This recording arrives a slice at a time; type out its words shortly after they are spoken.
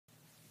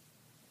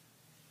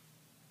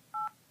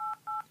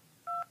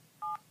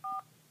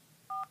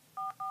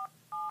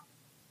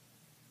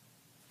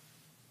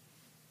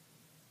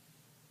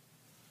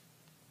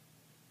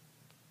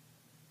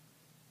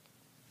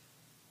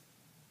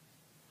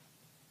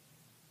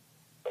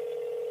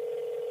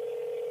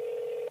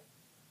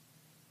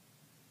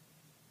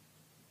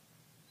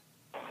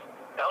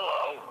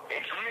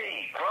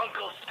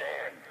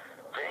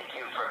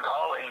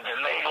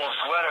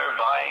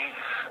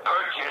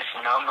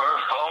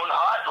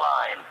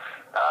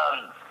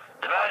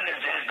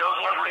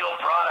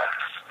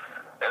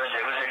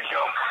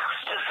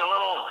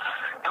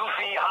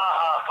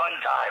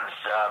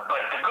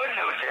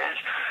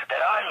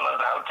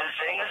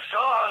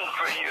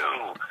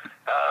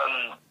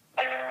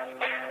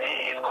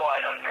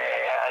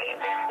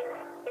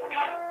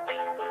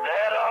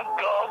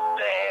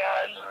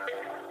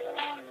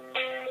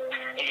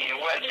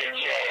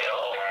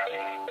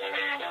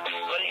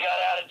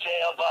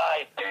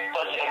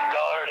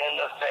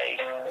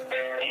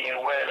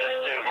wear the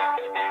suit.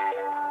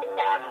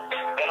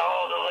 And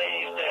all the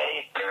ladies say,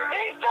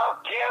 he's so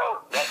cute.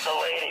 That's the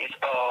ladies.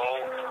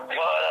 Oh,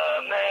 what a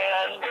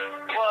man,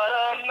 what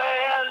a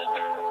man,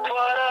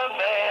 what a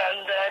man,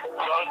 that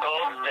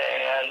Uncle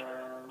Stan.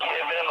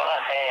 Give him a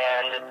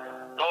hand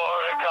for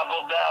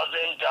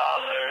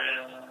 $2,000.